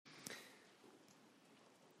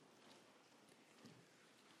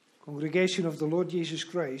Congregation of the Lord Jesus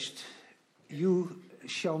Christ, you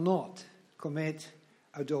shall not commit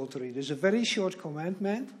adultery. There's a very short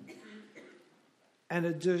commandment, and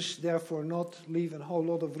it does therefore not leave a whole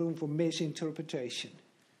lot of room for misinterpretation.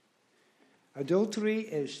 Adultery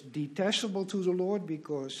is detestable to the Lord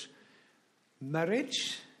because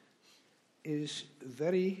marriage is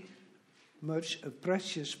very much a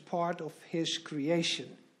precious part of His creation.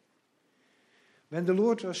 When the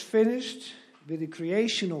Lord was finished with the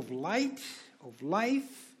creation of light, of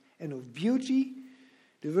life, and of beauty,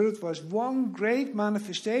 the world was one great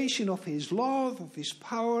manifestation of His love, of His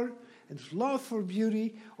power, and His love for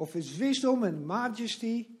beauty, of His wisdom and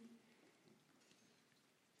majesty.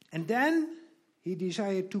 And then He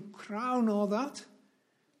desired to crown all that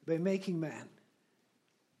by making man.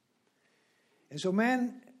 And so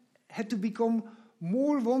man had to become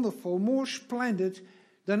more wonderful, more splendid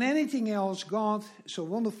than anything else God so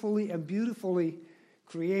wonderfully and beautifully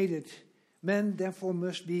created. Man therefore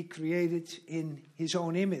must be created in His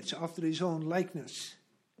own image, after His own likeness.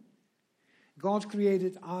 God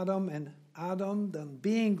created Adam, and Adam, then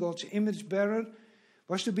being God's image bearer,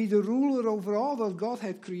 was to be the ruler over all that God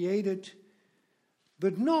had created,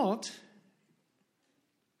 but not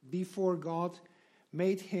before God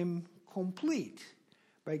made him complete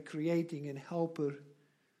by creating a helper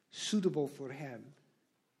suitable for him.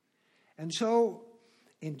 And so,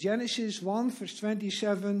 in Genesis 1, verse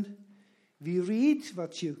 27, we read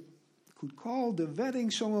what you could call the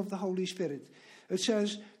wedding song of the Holy Spirit. It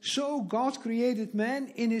says, so God created man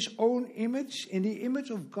in His own image. In the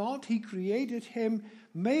image of God He created him.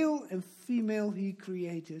 Male and female He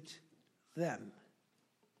created them.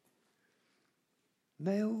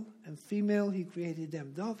 Male and female He created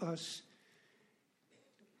them. That was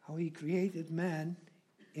how He created man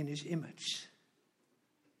in His image.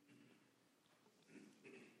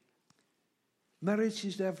 Marriage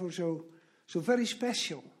is therefore so very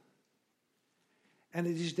special. And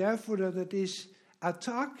it is therefore that it is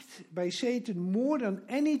attacked by Satan more than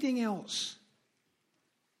anything else.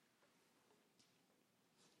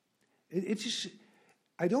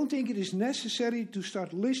 I don't think it is necessary to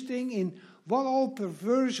start listing in what all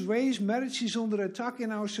perverse ways marriage is under attack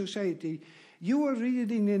in our society. You are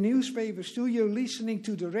reading the newspapers too, you're listening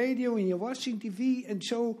to the radio and you're watching TV, and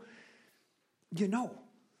so you know,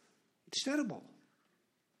 it's terrible.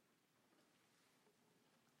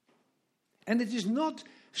 And it is not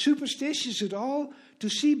superstitious at all to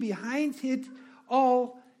see behind it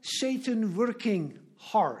all Satan working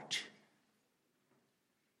hard.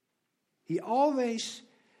 He always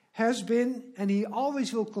has been, and he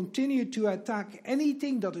always will continue to attack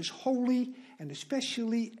anything that is holy, and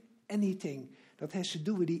especially anything that has to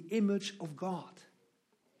do with the image of God.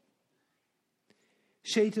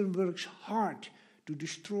 Satan works hard to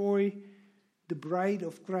destroy the bride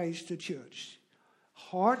of Christ, the church.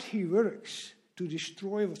 Hard he works to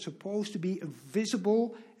destroy what's supposed to be a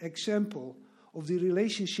visible example of the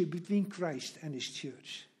relationship between Christ and His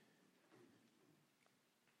church.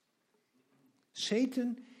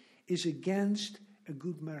 Satan is against a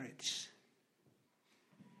good marriage.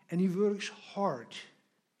 And he works hard.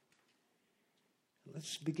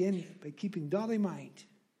 Let's begin by keeping that in mind.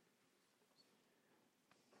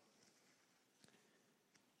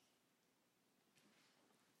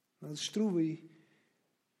 Well, it's true,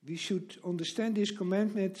 we should understand this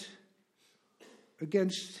commandment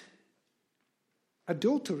against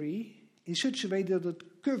adultery in such a way that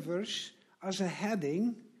it covers as a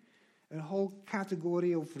heading a whole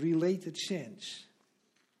category of related sins.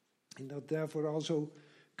 And that therefore also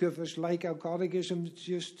covers, like our catechism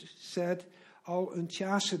just said, all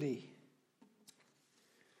unchastity.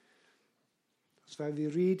 That's why we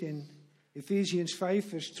read in Ephesians 5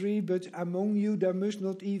 verse 3, but among you there must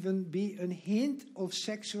not even be a hint of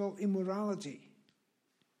sexual immorality.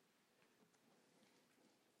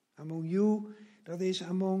 Among you, that is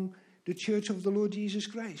among the church of the Lord Jesus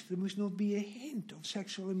Christ, there must not be a hint of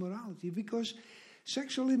sexual immorality, because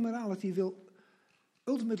sexual immorality will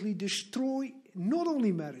ultimately destroy not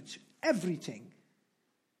only marriage, everything.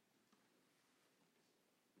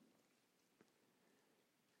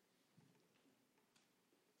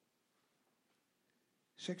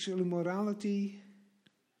 Sexual immorality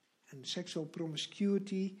and sexual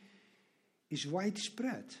promiscuity is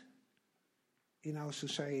widespread in our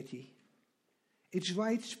society. It's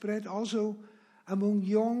widespread also among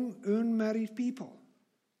young, unmarried people.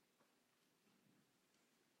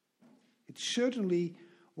 It's certainly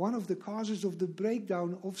one of the causes of the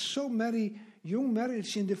breakdown of so many young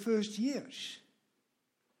marriages in the first years.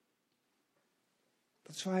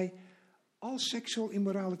 That's why all sexual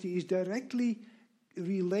immorality is directly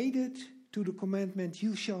related to the commandment,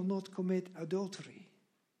 you shall not commit adultery.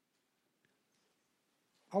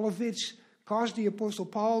 All of which caused the Apostle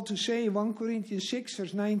Paul to say in 1 Corinthians 6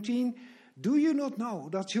 verse 19, do you not know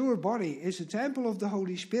that your body is a temple of the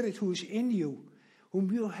Holy Spirit who is in you,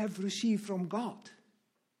 whom you have received from God?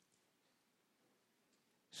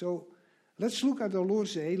 So let's look at the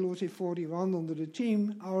Lord's Day 41 under the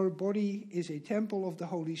theme, our body is a temple of the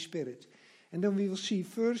Holy Spirit. And then we will see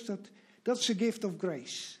first that that's a gift of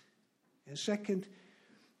grace. And second,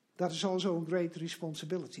 that is also a great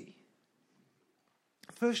responsibility.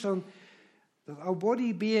 First on, that our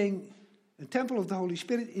body being a temple of the Holy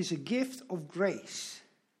Spirit is a gift of grace.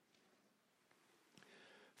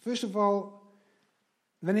 First of all,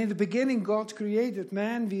 when in the beginning God created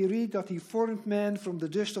man, we read that he formed man from the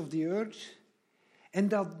dust of the earth. And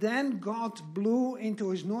that then God blew into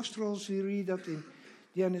his nostrils, we read that in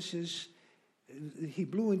Genesis, he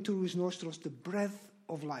blew into his nostrils the breath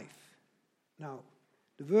of life. Now,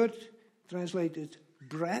 the word translated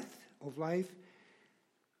breath of life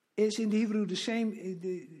is in the Hebrew the same,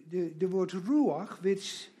 the word ruach,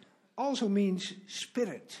 which also means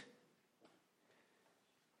spirit.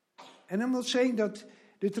 And I'm not saying that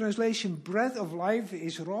the translation breath of life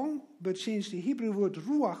is wrong, but since the Hebrew word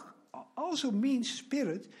ruach also means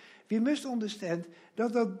spirit, we must understand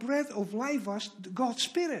that the breath of life was God's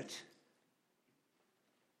spirit.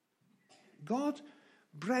 God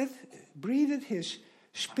breathed his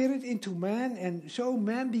spirit into man, and so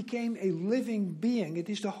man became a living being. It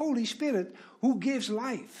is the Holy Spirit who gives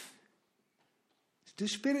life. It's the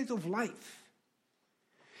spirit of life.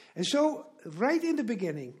 And so, right in the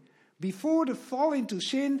beginning, before the fall into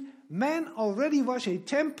sin, man already was a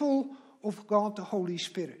temple of God, the Holy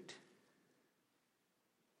Spirit.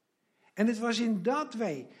 And it was in that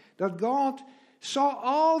way that God saw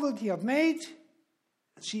all that he had made,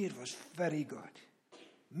 and see, it was very good.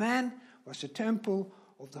 Man was a temple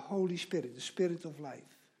of the Holy Spirit, the Spirit of life.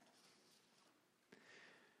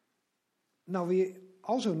 Now we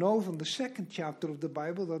also know from the second chapter of the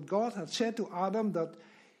Bible that God had said to Adam that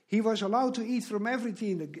he was allowed to eat from every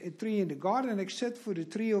tree in the garden except for the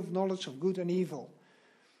tree of knowledge of good and evil.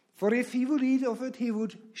 For if he would eat of it, he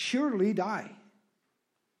would surely die.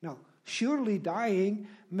 Now, surely dying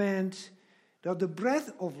meant that the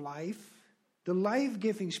breath of life, the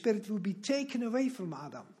life-giving spirit, would be taken away from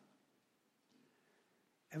Adam.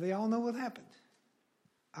 And we all know what happened.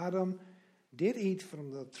 Adam did eat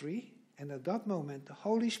from the tree, and at that moment the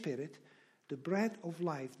Holy Spirit, the breath of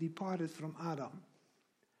life, departed from Adam.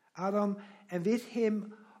 Adam, and with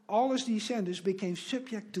him all his descendants, became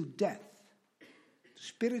subject to death. To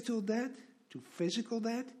spiritual death, to physical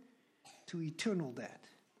death, to eternal death.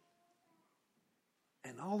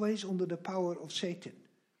 And always under the power of Satan.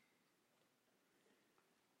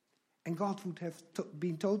 And God would have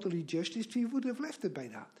been totally just if he would have left it by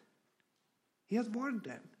that. He had warned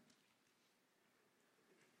them.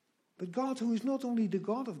 But God, who is not only the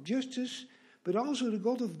God of justice, but also the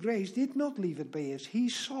God of grace, did not leave it by us. He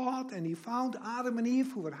sought and he found Adam and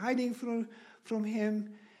Eve who were hiding from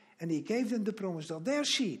him, and he gave them the promise that their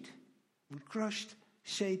seed would crush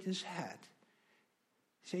Satan's head.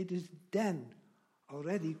 Satan then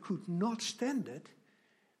already could not stand it,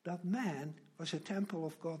 that man was a temple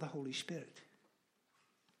of God, the Holy Spirit.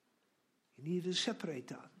 He needed to separate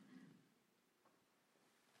that.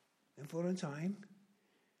 And for a time,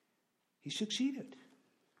 he succeeded.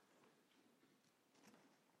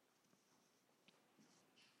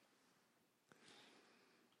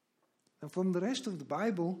 And from the rest of the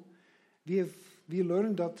Bible, we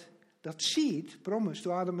learned that seed promised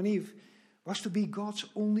to Adam and Eve was to be God's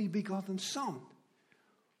only begotten Son,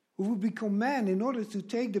 who would become man in order to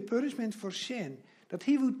take the punishment for sin, that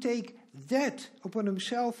he would take that upon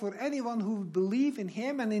himself for anyone who would believe in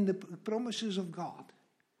him and in the promises of God.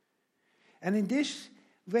 And in this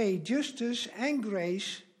way, justice and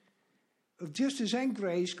grace,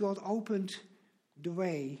 God opened the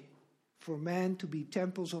way for man to be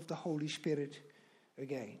temples of the Holy Spirit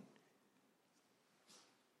again.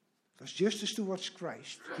 It was justice towards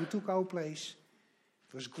Christ, who took our place.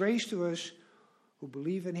 It was grace to us who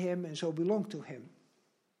believe in him and so belong to him.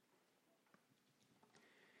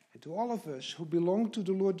 And to all of us who belong to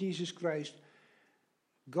the Lord Jesus Christ,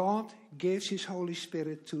 God gives his Holy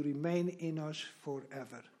Spirit to remain in us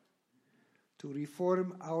forever. To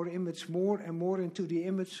reform our image more and more into the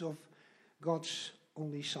image of God's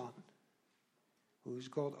only Son, who is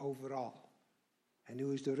God over all, and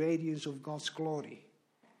who is the radiance of God's glory,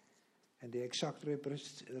 and the exact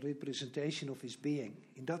representation of his being.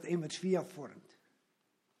 In that image we are formed.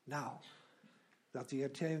 Now that we are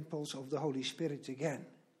temples of the Holy Spirit again.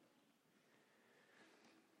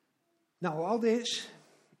 Now, all this,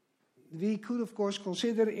 we could, of course,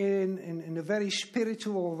 consider in a very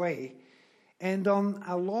spiritual way. And then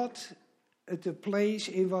a lot at the place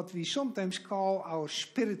in what we sometimes call our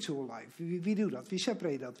spiritual life. We do that. We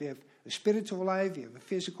separate that. We have a spiritual life, we have a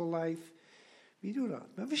physical life. We do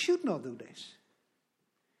that. But we should not do this.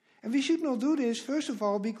 And we should not do this, first of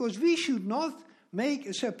all, because we should not make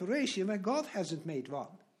a separation where God hasn't made one.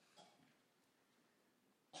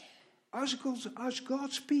 As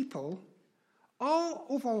God's people, all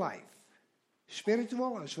of our life,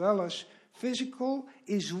 spiritual as well as physical,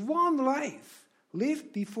 is one life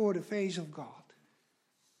lived before the face of God.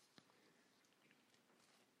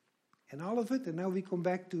 And all of it, and now we come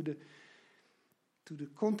back to the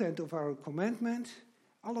content of our commandment,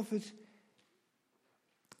 all of it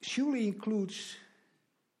surely includes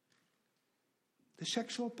the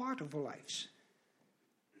sexual part of our lives.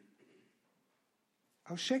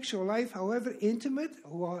 Our sexual life, however intimate,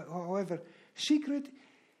 however secret,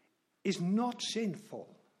 is not sinful.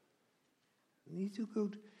 We need to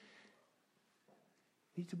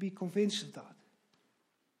be convinced of that.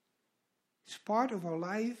 It's part of our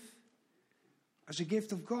life as a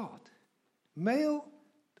gift of God. Male,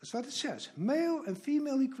 that's what it says. Male and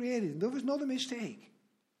female he created. That was not a mistake.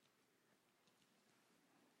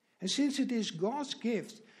 And since it is God's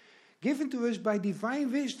gift, given to us by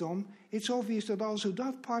divine wisdom, it's obvious that also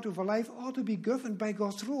that part of our life ought to be governed by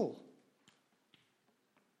God's rule.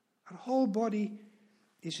 Our whole body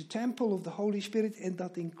is a temple of the Holy Spirit, and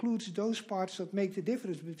that includes those parts that make the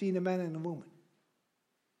difference between a man and a woman.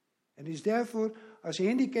 And it's therefore, as I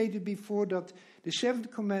indicated before, that the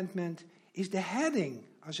seventh commandment is the heading,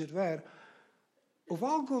 as it were, of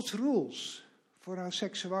all God's rules for our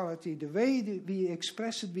sexuality, the way that we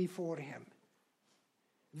express it before Him.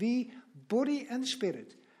 We, body and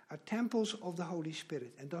spirit, are temples of the Holy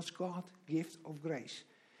Spirit, and that's God's gift of grace.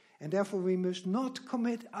 And therefore we must not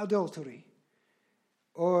commit adultery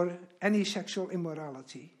or any sexual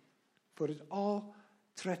immorality, for it all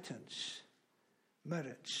threatens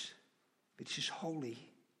marriage, which is holy,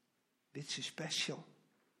 which is special.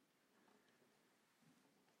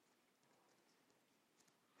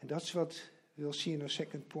 And that's what we'll see in our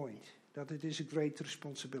second point, that it is a great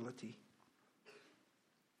responsibility.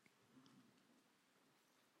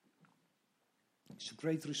 It's a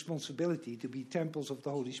great responsibility to be temples of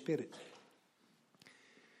the Holy Spirit.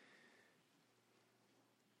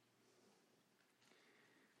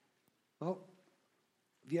 Well,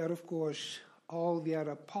 we are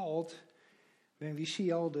appalled when we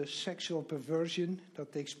see all the sexual perversion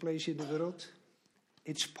that takes place in the world.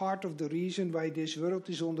 It's part of the reason why this world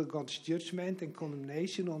is under God's judgment and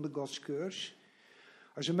condemnation, under God's curse.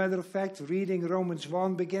 As a matter of fact, reading Romans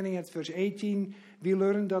 1, beginning at verse 18, we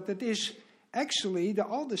learn that it is actually,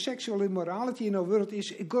 all the sexual immorality in our world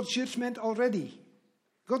is God's judgment already.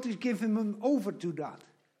 God is giving them over to that.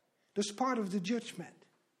 That's part of the judgment.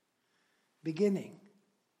 Beginning.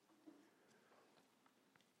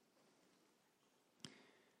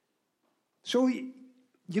 So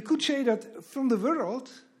you could say that from the world,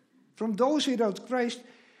 from those without Christ,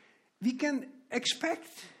 we can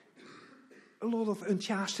expect a lot of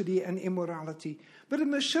unchastity and immorality. But it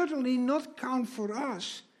must certainly not count for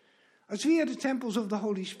us, as we are the temples of the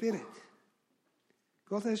Holy Spirit.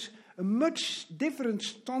 God has a much different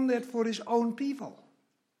standard for His own people.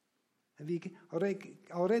 And we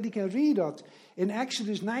already can read that in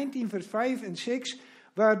Exodus 19, verse 5 and 6,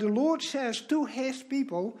 where the Lord says to His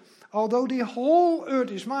people, although the whole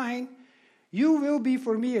earth is mine, you will be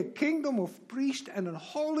for me a kingdom of priests and a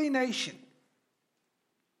holy nation.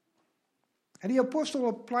 And the apostle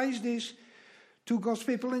applies this to God's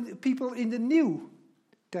people in the New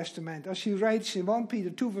Testament, as he writes in 1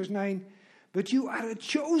 Peter 2, verse 9, but you are a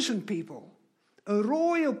chosen people, a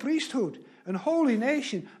royal priesthood, a holy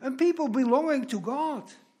nation, and people belonging to God.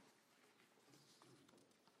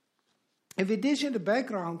 And with this in the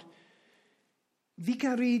background, we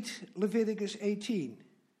can read Leviticus 18,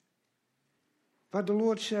 where the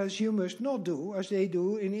Lord says, you must not do as they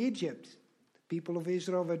do in Egypt. The people of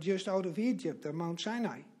Israel were just out of Egypt at Mount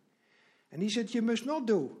Sinai. And He said, you must not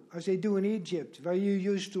do as they do in Egypt, where you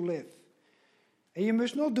used to live. And you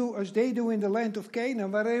must not do as they do in the land of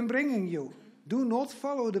Canaan, where I am bringing you. Do not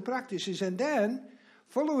follow the practices. And then,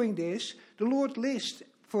 following this, the Lord lists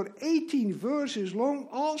for 18 verses long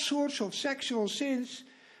all sorts of sexual sins,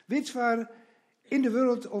 which were in the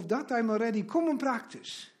world of that time already common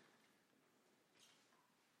practice.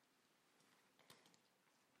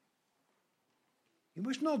 You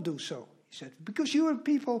must not do so, He said, because you are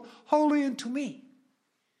people holy unto me.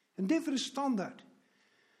 A different standard.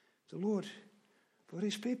 The Lord, for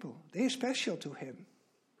His people, they are special to Him.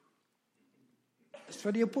 That's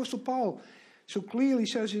what the Apostle Paul so clearly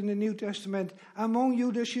says in the New Testament. Among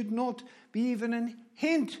you there should not be even a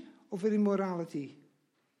hint of immorality.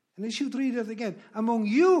 And I should read that again. Among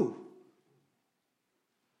you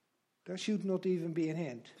there should not even be a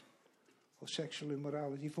hint of sexual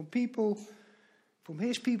immorality. From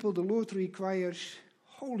his people, the Lord requires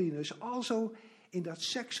holiness also in that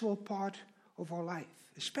sexual part of our life.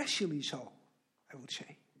 Especially so, I would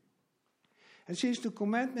say. And since the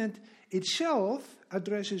commandment itself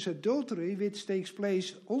addresses adultery, which takes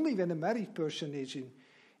place only when a married person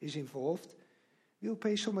is involved, we'll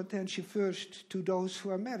pay some attention first to those who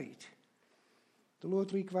are married. The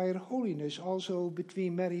Lord requires holiness also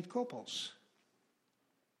between married couples.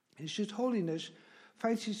 And such holiness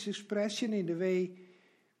finds its expression in the way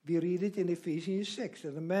we read it in Ephesians 6,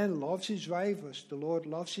 that a man loves his wife as the Lord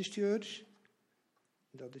loves his church,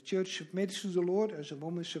 that the church submits to the Lord as a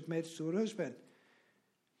woman submits to her husband.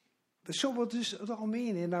 But so what does it all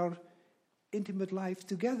mean in our intimate life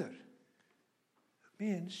together? It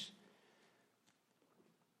means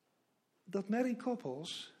that married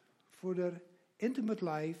couples, for their intimate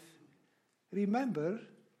life, remember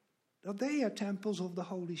that they are temples of the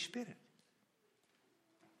Holy Spirit.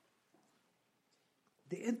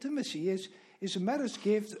 The intimacy is a marriage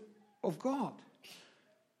gift of God.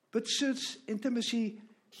 But such intimacy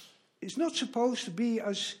is not supposed to be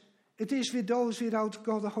as it is with those without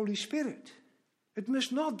God the Holy Spirit. It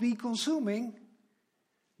must not be consuming,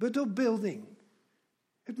 but upbuilding.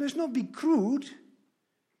 It must not be crude,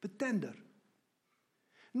 but tender.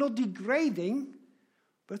 Not degrading,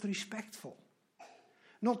 but respectful.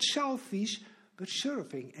 Not selfish, but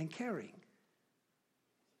serving and caring.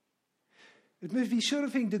 It must be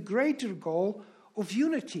serving the greater goal of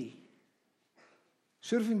unity.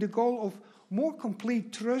 Serving the goal of more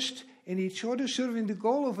complete trust in each other. Serving the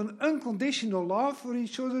goal of an unconditional love for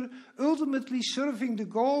each other. Ultimately serving the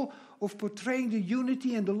goal of portraying the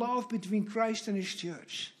unity and the love between Christ and his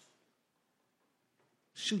church.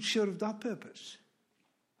 Should serve that purpose.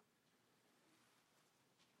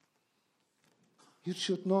 You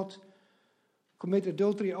should not commit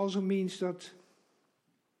adultery also means that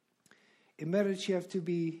in marriage you have to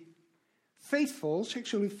be faithful,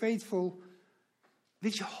 sexually faithful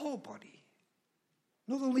with your whole body.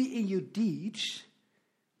 Not only in your deeds,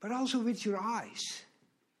 but also with your eyes.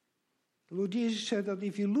 The Lord Jesus said that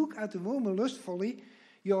if you look at a woman lustfully,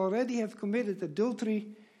 you already have committed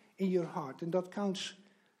adultery in your heart. And that counts,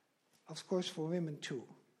 of course, for women too.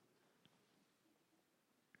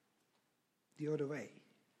 The other way.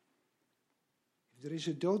 If there is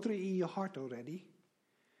adultery in your heart already,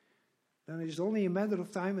 then it's only a matter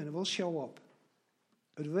of time and it will show up.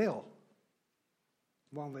 It will.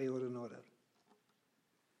 One way or another.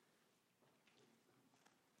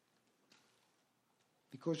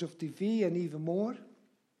 Because of TV and even more,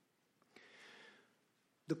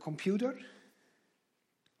 the computer,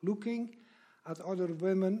 looking at other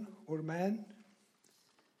women or men,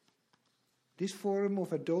 this form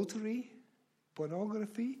of adultery,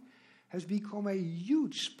 pornography, has become a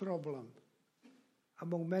huge problem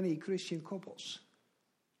among many Christian couples.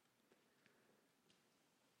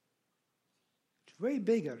 It's way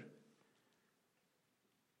bigger,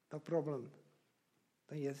 the problem,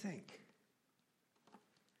 than you think.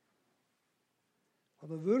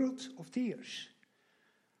 What a world of tears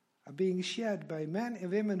are being shed by men and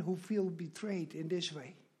women who feel betrayed in this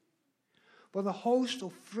way. What a host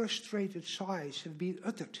of frustrated sighs have been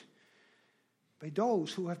uttered by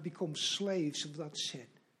those who have become slaves of that sin.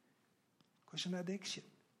 Because an addiction.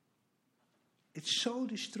 It's so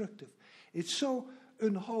destructive. It's so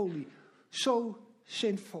unholy. So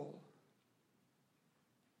sinful.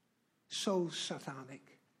 So satanic.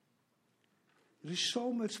 There is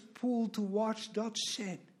so much pull towards that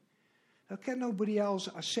sin. Now can nobody else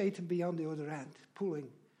as Satan be on the other end? Pulling.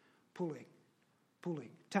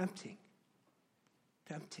 Tempting.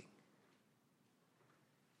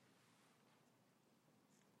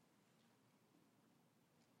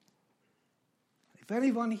 If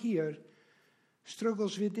anyone here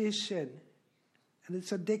struggles with this sin and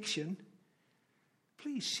its addiction,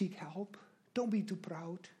 please seek help. Don't be too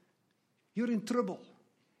proud. You're in trouble.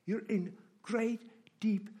 You're in great,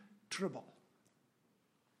 deep trouble.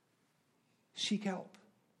 Seek help.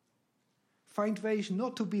 Find ways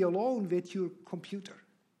not to be alone with your computer.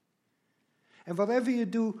 And whatever you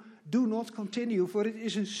do, do not continue, for it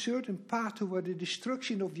is a certain path toward the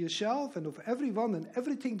destruction of yourself and of everyone and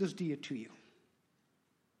everything that's dear to you.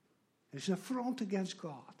 It's an affront against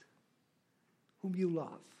God, whom you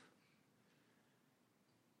love.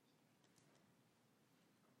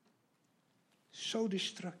 So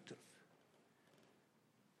destructive.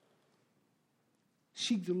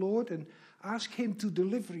 seek the Lord and ask Him to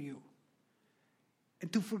deliver you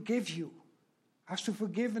and to forgive you. Ask for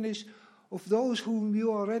forgiveness of those whom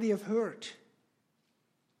you already have hurt.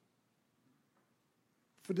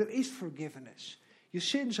 For there is forgiveness. Your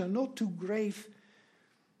sins are not too grave,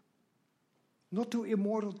 not too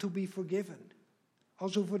immoral to be forgiven.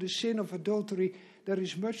 Also for the sin of adultery, there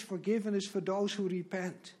is much forgiveness for those who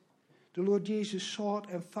repent. The Lord Jesus sought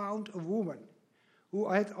and found a woman who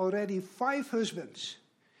had already 5 husbands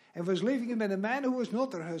and was living with a man who was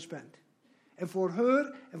not her husband. And for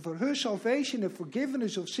her salvation and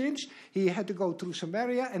forgiveness of sins, he had to go through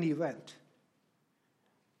Samaria, and he went.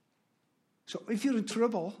 So if you're in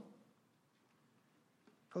trouble,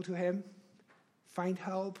 go to him, find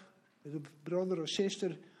help with a brother or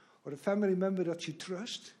sister or a family member that you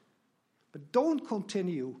trust. But don't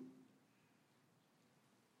continue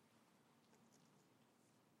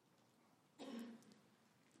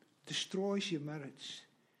destroys your marriage.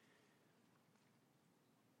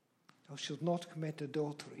 Thou shalt not commit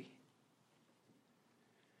adultery.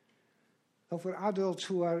 Now for adults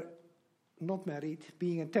who are not married,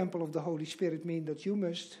 being a temple of the Holy Spirit means that you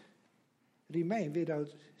must remain without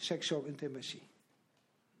sexual intimacy.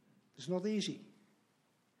 It's not easy.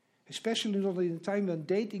 Especially not in a time when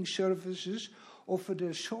dating services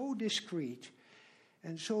offer so discreet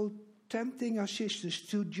and so tempting assistance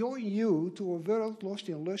to join you to a world lost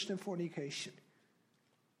in lust and fornication.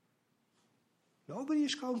 Nobody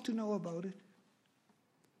is going to know about it.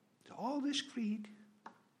 It's all discreet.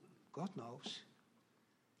 God knows.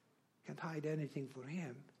 Can't hide anything for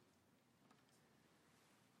him.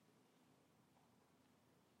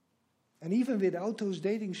 And even without those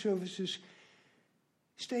dating services,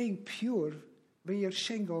 staying pure when you're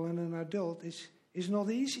single and an adult is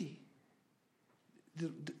not easy.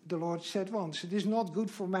 The Lord said once, it is not good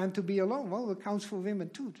for man to be alone. Well, it counts for women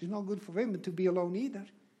too. It is not good for women to be alone either.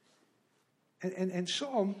 And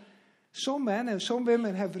some men and some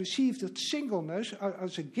women have received that singleness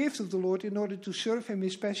as a gift of the Lord in order to serve him in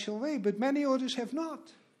a special way. But many others have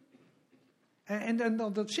not. And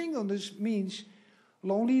that singleness means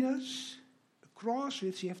loneliness, the cross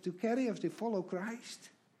which you have to carry as they follow Christ.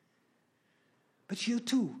 But you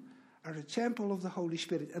too are a temple of the Holy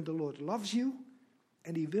Spirit, and the Lord loves you,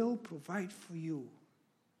 and he will provide for you.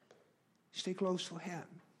 Stay close to him.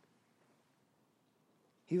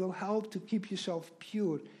 He will help to keep yourself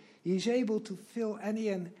pure. He is able to fill any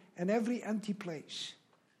and every empty place.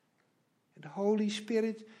 And the Holy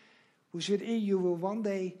Spirit who's within you will one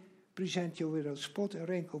day present you without spot or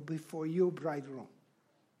wrinkle before your bridegroom,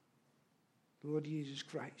 Lord Jesus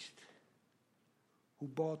Christ, who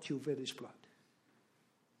bought you with his blood.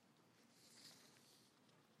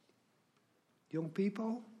 Young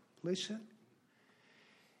people, listen.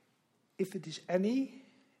 If it is any,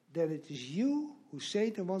 then it is you who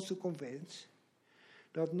Satan wants to convince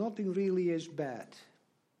that nothing really is bad.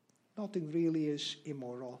 Nothing really is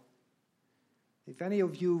immoral. If any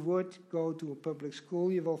of you would go to a public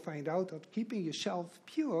school, you will find out that keeping yourself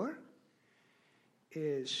pure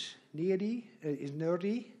is nerdy,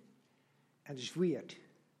 and is weird.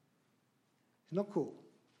 It's not cool.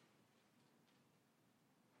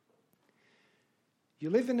 You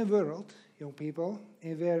live in a world, young people,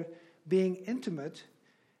 in where being intimate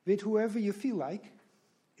with whoever you feel like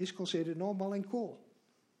is considered normal and cool.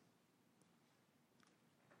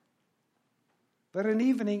 Where an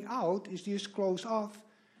evening out is just closed off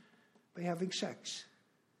by having sex.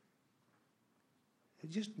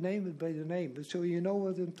 Just name it by the name, but so you know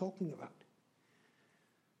what I'm talking about.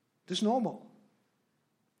 That's normal.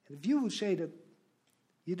 And if you would say that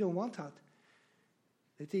you don't want that,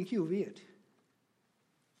 they think you're weird.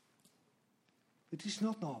 It is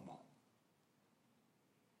not normal.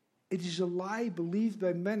 It is a lie believed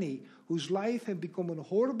by many whose life had become a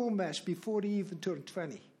horrible mess before they even turned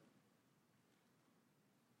 20.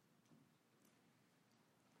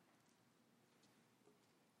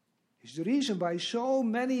 It's the reason why so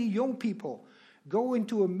many young people go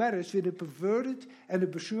into a marriage with a perverted and a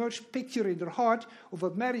besmirched picture in their heart of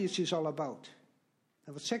what marriage is all about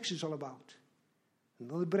and what sex is all about. And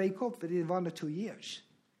then they break up within 1 or 2 years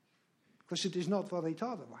because it is not what they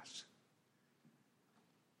thought it was.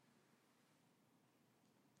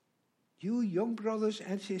 You young brothers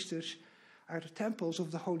and sisters are the temples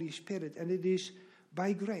of the Holy Spirit, and it is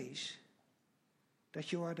by grace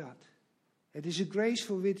that you are that. It is a grace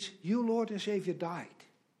for which you, Lord and Savior, died.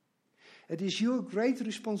 It is your great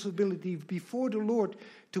responsibility before the Lord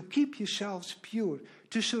to keep yourselves pure,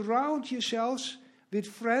 to surround yourselves with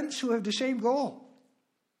friends who have the same goal.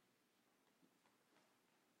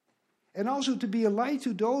 And also to be a light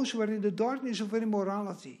to those who are in the darkness of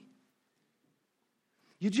immorality.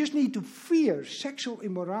 You just need to fear sexual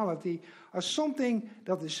immorality as something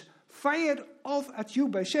that is fired off at you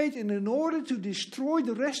by Satan in order to destroy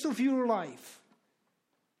the rest of your life.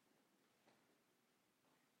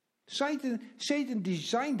 Satan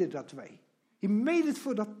designed it that way. He made it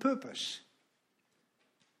for that purpose.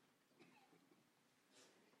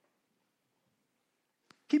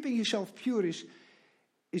 Keeping yourself pure is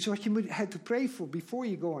what you had to pray for before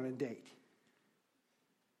you go on a date.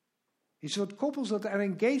 It's what couples that are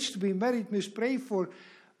engaged to be married must pray for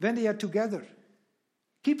when they are together.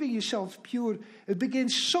 Keeping yourself pure, it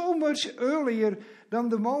begins so much earlier than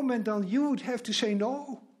the moment that you would have to say,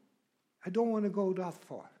 no, I don't want to go that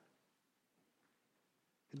far.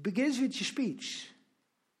 It begins with your speech.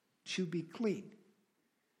 It should be clean.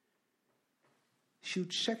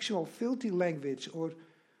 Should sexual filthy language, or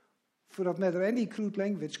for that matter any crude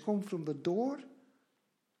language, come from the door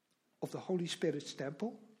of the Holy Spirit's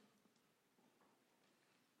temple?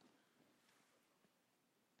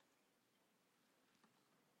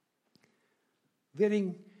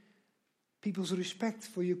 Winning people's respect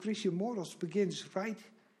for your Christian morals begins right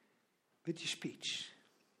with your speech.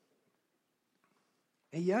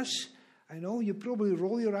 And yes, I know you probably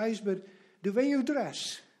roll your eyes, but the way you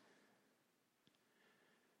dress.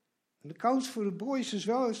 And it counts for the boys as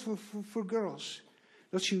well as for girls.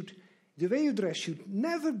 The way you dress should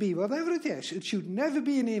never be, whatever it is, it should never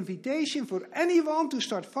be an invitation for anyone to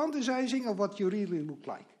start fantasizing of what you really look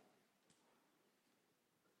like.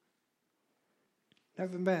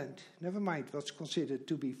 Never mind what's considered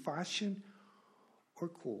to be fashion or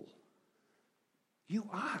cool. You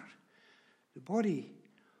are the body,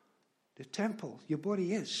 the temple. Your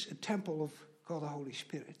body is a temple of God the Holy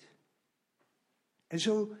Spirit. And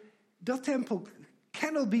so that temple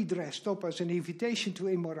cannot be dressed up as an invitation to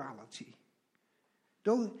immorality.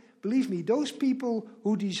 Believe me, those people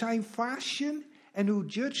who design fashion and who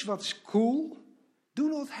judge what's cool do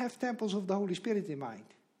not have temples of the Holy Spirit in mind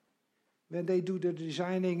when they do the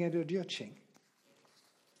designing and the judging.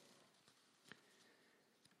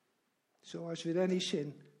 So as with any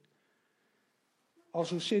sin,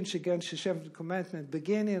 also sins against the seventh commandment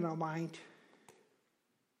begin in our mind,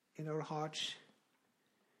 in our hearts,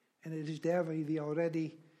 and it is there where we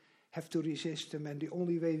already have to resist them, and the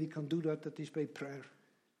only way we can do that is by prayer.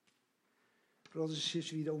 Brothers and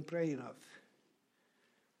sisters, we don't pray enough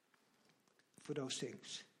for those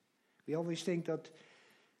things. We always think that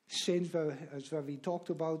sins, as we talked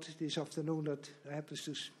about this afternoon, that happens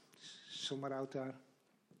to somewhere out there,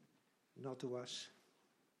 not to us.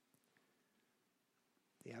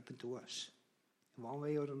 They happen to us, in one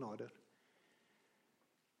way or another.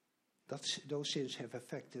 Those sins have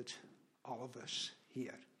affected all of us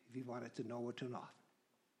here, if we wanted to know it or not.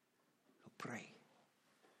 So pray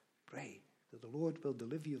that the Lord will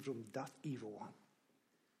deliver you from that evil one.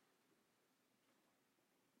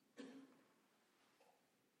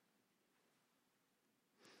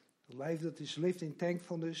 A life that is lived in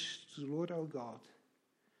thankfulness to the Lord our God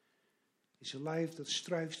is a life that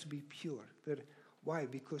strives to be pure. But why?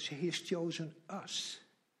 Because He has chosen us.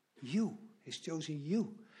 You. He has chosen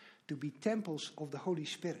you to be temples of the Holy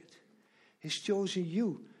Spirit. He has chosen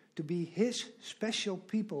you to be His special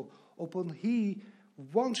people upon He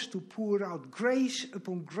wants to pour out grace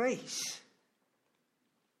upon grace.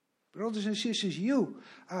 Brothers and sisters, you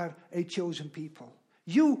are a chosen people.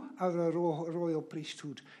 You are a royal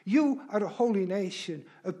priesthood. You are a holy nation,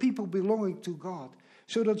 a people belonging to God,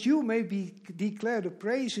 so that you may declare the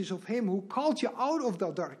praises of Him who called you out of the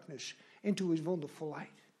darkness into His wonderful light.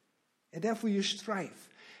 And therefore you strive,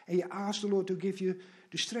 and you ask the Lord to give you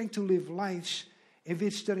the strength to live lives in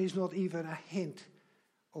which there is not even a hint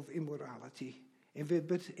of immorality,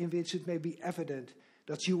 but in which it may be evident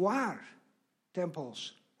that you are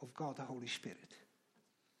temples of God the Holy Spirit.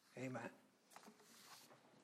 Amen.